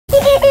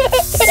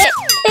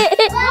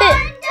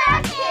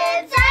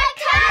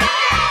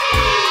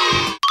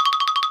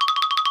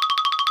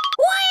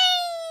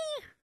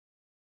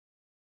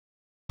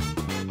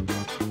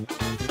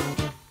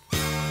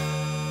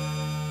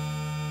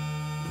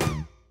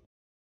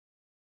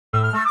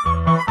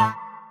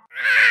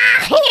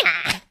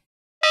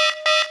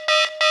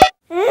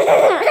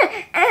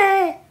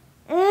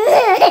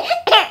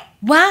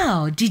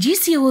Wow, did you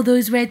see all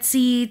those red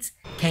seeds?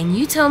 Can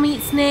you tell me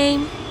its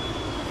name?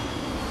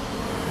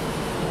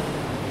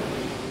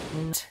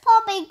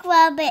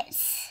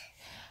 Pomegranates.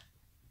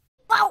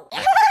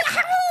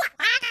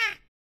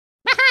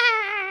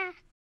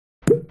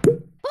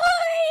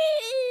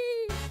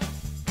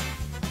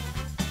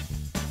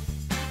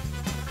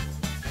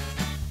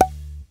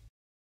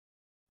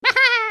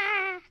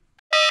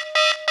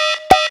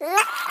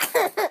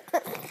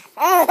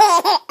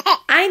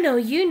 I know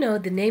you know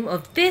the name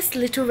of this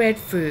little red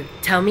fruit.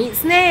 Tell me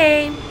its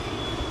name.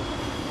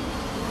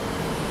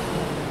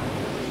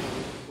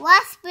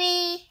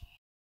 Raspberry.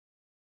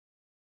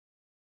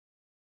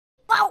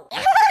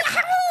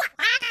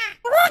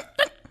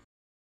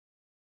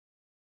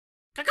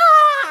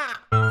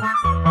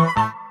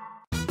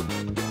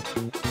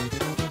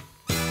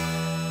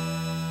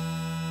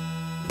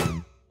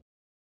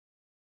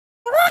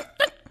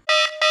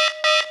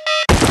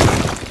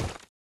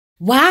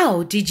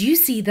 Wow, did you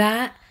see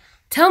that?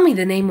 Tell me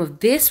the name of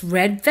this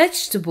red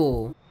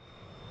vegetable.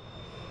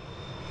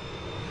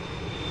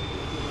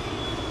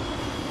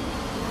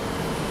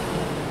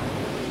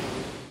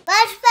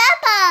 Red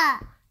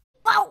pepper.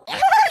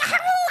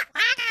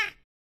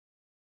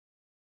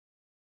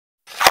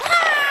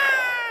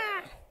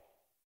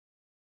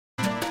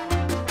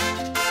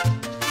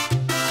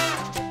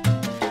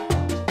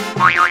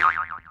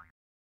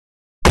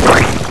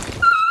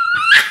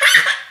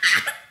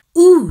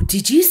 Ooh,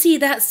 did you see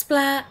that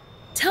splat?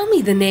 Tell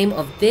me the name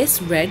of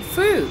this red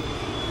fruit.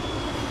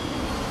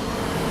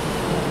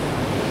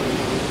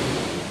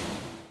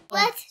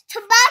 Red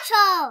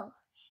tomato.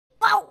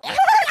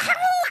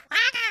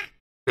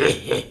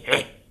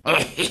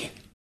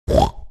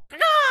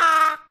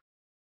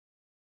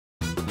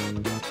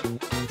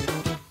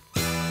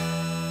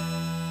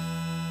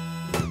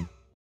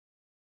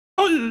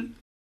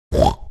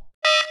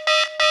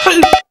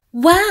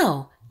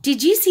 Wow,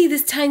 did you see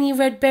this tiny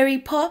red berry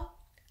pop?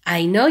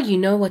 I know you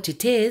know what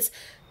it is.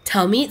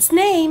 Tell me its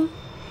name.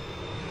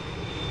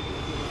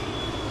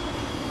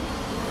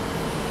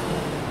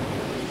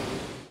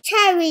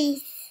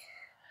 Cherries.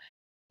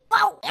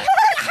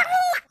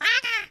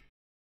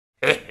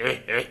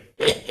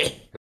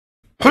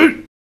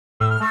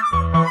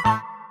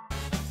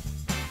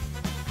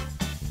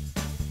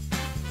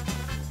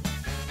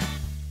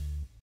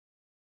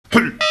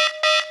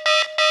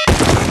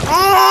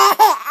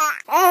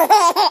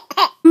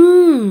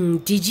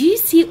 Did you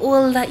see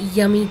all that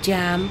yummy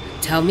jam?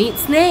 Tell me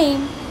its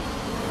name.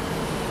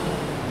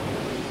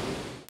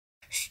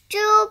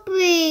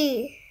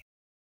 Strawberry.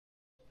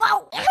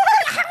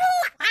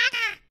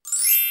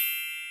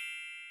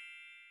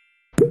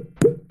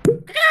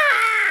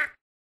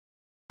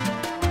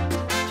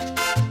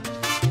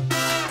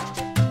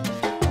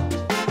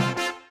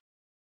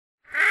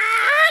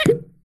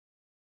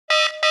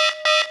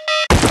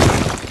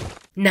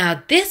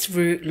 Now this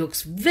fruit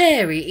looks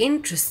very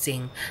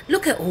interesting.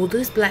 Look at all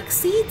those black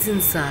seeds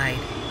inside.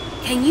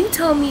 Can you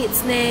tell me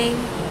its name?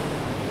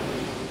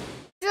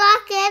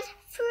 Dragon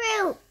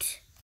fruit.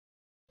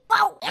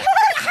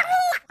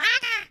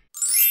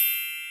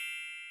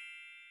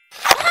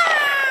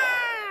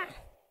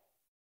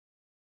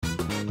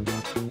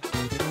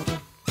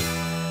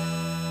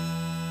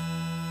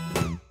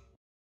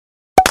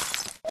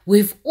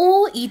 We've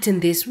all eaten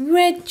this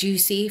red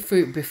juicy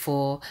fruit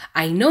before.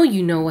 I know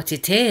you know what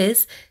it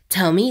is.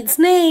 Tell me its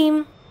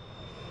name.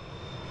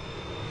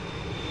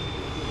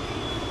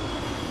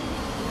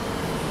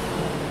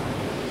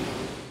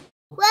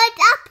 Red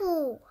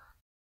apple.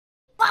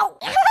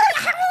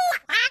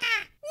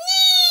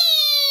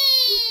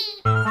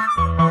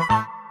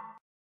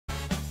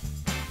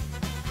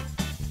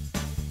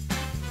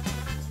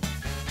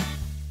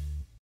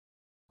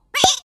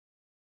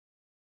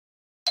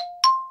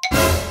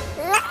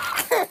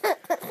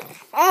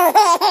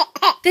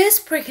 This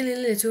prickly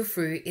little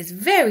fruit is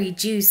very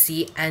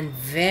juicy and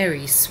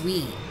very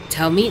sweet.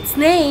 Tell me its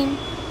name.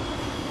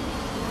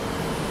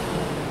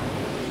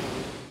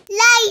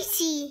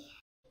 Lazy.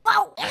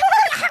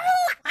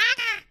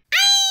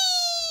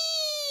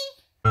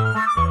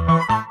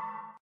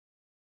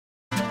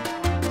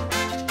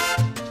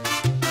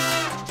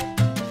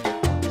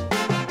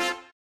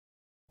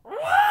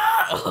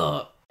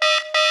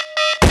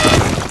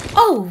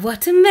 Oh,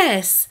 what a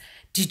mess!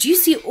 Did you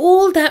see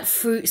all that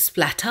fruit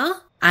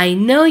splatter? I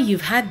know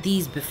you've had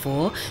these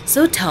before,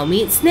 so tell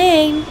me its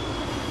name.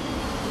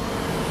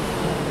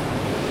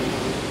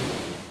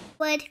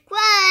 Red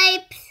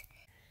grapes.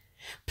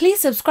 Please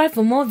subscribe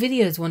for more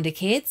videos, Wonder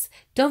Kids.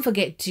 Don't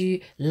forget to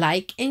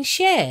like and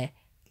share.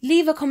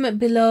 Leave a comment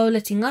below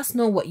letting us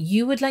know what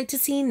you would like to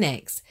see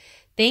next.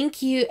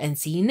 Thank you and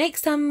see you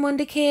next time,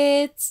 Wonder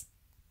Kids.